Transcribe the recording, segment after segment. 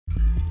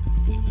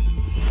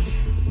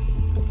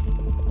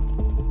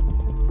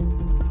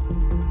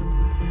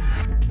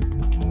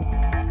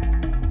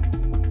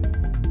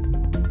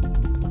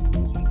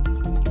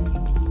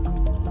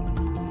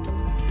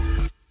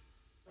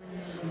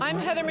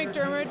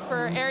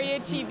for Area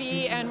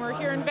TV, and we're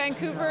here in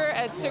Vancouver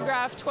at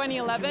SIGGRAPH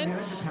 2011.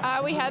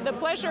 We had the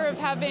pleasure of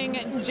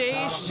having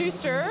Jay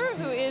Schuster,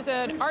 who is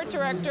an art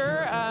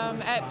director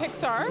at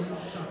Pixar,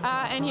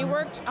 and he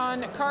worked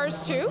on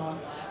Cars 2.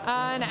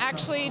 And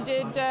actually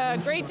did a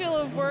great deal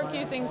of work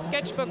using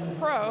Sketchbook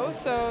Pro,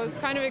 so it's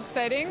kind of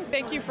exciting.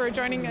 Thank you for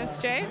joining us,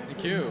 Jay.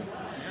 Thank you.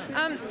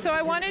 So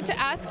I wanted to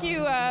ask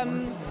you,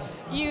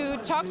 you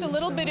talked a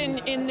little bit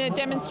in the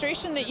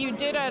demonstration that you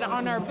did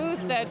on our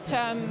booth that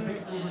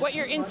what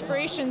your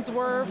inspirations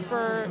were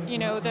for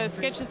the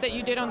sketches that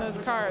you did on those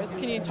cars.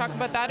 Can you talk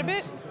about that a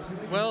bit?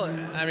 Well,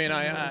 I mean,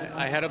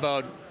 I had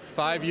about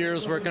 5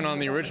 years working on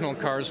the original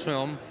Cars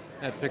film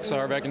at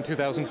Pixar back in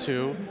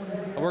 2002.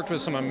 I worked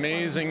with some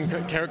amazing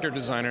character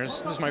designers.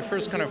 It was my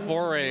first kind of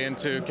foray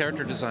into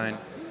character design.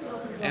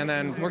 And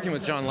then working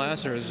with John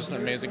Lasseter is just an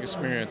amazing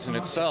experience in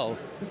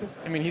itself.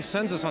 I mean, he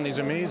sends us on these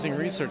amazing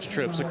research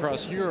trips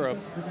across Europe,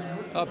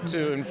 up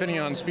to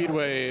Infineon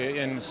Speedway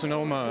in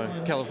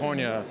Sonoma,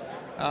 California.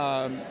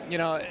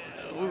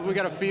 We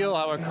got to feel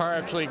how a car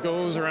actually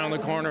goes around the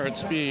corner at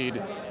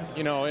speed,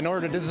 in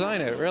order to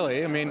design it,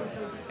 really. I mean,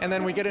 and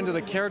then we get into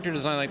the character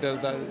design, like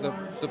the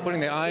putting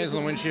the eyes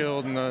on the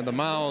windshield and the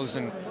mouths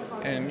and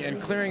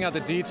clearing out the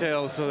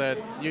details so that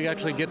you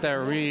actually get that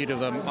read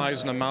of the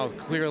eyes and the mouth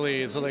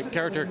clearly so the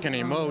character can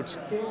emote.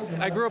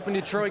 I grew up in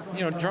Detroit,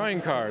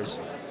 drawing cars.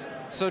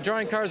 So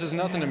drawing cars is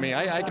nothing to me.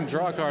 I can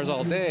draw cars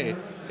all day.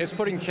 It's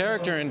putting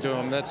character into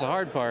them that's the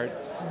hard part,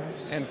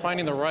 and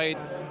finding the right,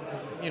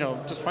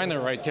 just find the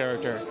right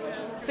character.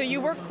 So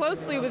you work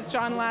closely with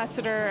John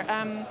Lasseter.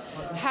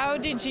 How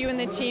did you and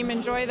the team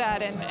enjoy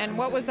that, and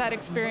what was that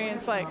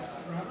experience like?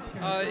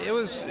 It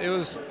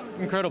was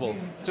incredible,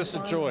 just a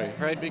joy,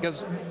 right?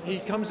 Because he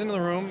comes into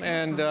the room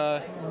and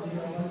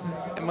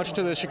much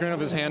to the chagrin of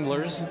his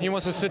handlers, he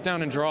wants to sit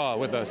down and draw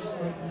with us,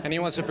 and he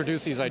wants to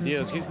produce these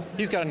ideas.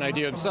 He's got an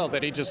idea himself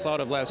that he just thought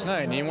of last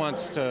night, and he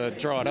wants to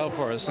draw it out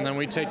for us, and then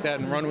we take that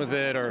and run with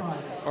it, or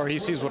he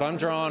sees what I'm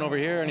drawing over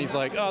here, and he's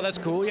like, oh, that's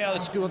cool, yeah,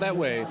 let's go that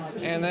way.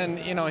 And then,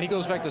 he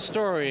goes back to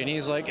story, and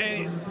he's like,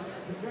 hey,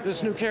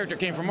 this new character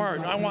came from art,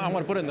 I want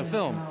to put it in the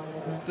film.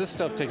 This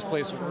stuff takes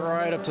place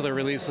right up to the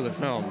release of the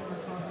film,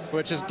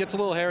 which gets a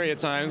little hairy at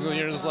times, and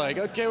you're just like,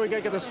 okay, we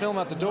gotta get this film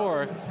out the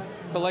door.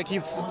 But like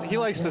he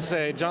likes to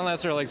say, John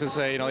Lasseter likes to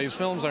say, these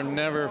films are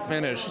never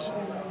finished.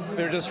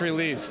 They're just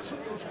released.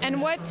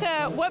 And what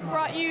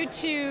brought you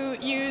to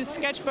use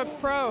Sketchbook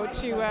Pro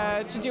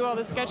to do all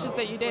the sketches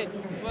that you did?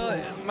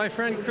 Well, my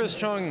friend Chris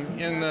Chung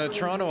in the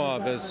Toronto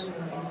office,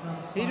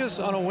 he just,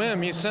 on a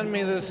whim, he sent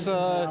me this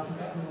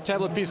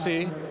tablet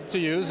PC to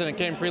use, and it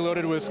came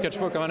preloaded with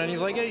Sketchbook on it. And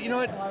he's like, hey, you know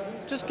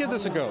what? Just give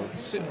this a go.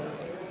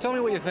 Tell me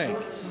what you think.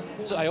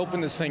 So I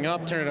opened this thing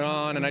up, turned it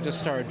on, and I just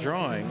started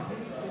drawing.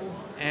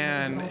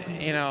 And,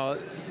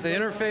 the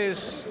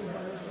interface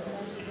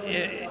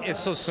is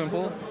so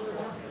simple.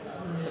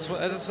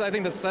 I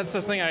think that's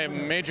the thing I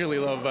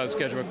majorly love about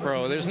Sketchbook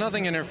Pro. There's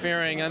nothing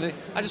interfering. I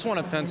just want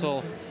a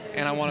pencil,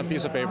 and I want a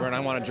piece of paper, and I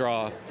want to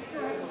draw.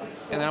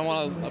 And then I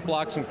want to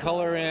block some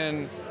color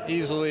in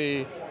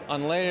easily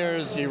on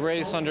layers,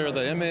 erase under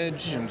the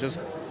image, and just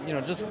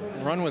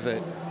run with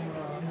it.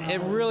 It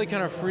really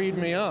kind of freed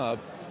me up.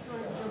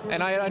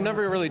 And I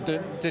never really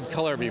did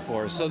color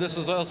before, so this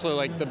is also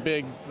like the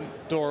big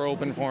door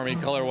open for me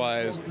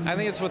color-wise. I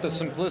think it's with the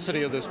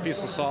simplicity of this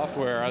piece of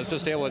software, I was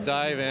just able to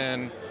dive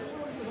in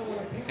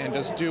and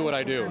just do what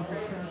I do.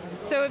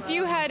 So if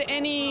you had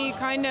any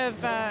kind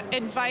of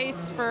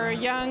advice for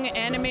young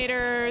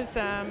animators,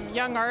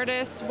 young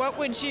artists, what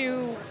would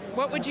you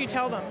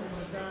tell them?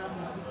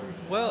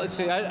 Well, let's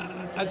see,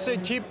 I'd say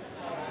keep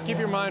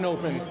your mind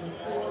open,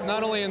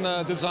 not only in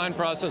the design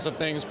process of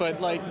things, but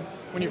like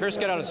when you first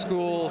get out of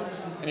school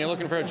and you're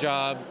looking for a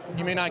job,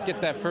 you may not get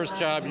that first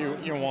job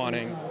you're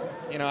wanting.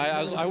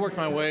 I worked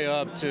my way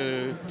up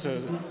to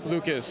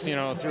Lucas,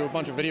 through a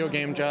bunch of video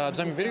game jobs.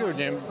 I mean, video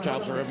game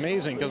jobs are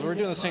amazing because we're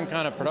doing the same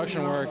kind of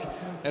production work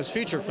as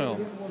feature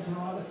film.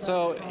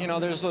 So,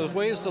 there's those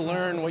ways to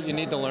learn what you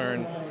need to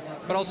learn,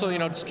 but also,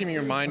 just keeping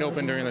your mind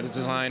open during the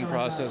design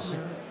process,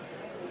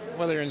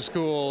 whether you're in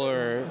school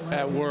or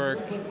at work,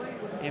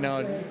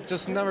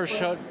 just never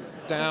shut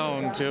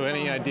down to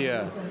any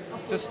idea.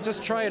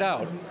 Just try it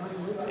out.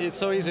 It's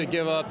so easy to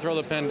give up, throw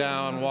the pen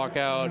down, walk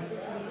out.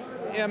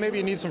 Yeah, maybe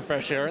you need some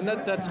fresh air, and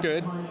that's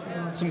good.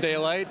 Some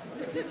daylight.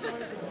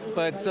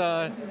 But,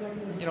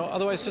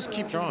 otherwise just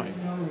keep drawing.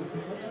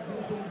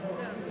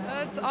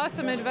 That's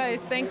awesome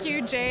advice. Thank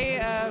you, Jay,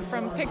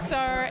 from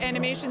Pixar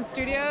Animation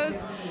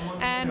Studios.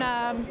 And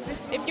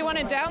if you want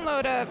to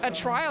download a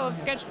trial of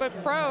Sketchbook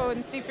Pro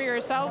and see for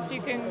yourself,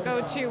 you can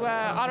go to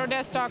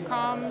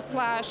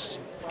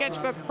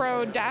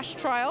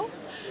autodesk.com/sketchbookpro-trial.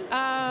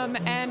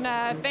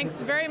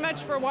 Thanks very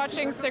much for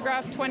watching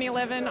SIGGRAPH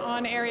 2011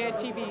 on Area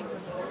TV.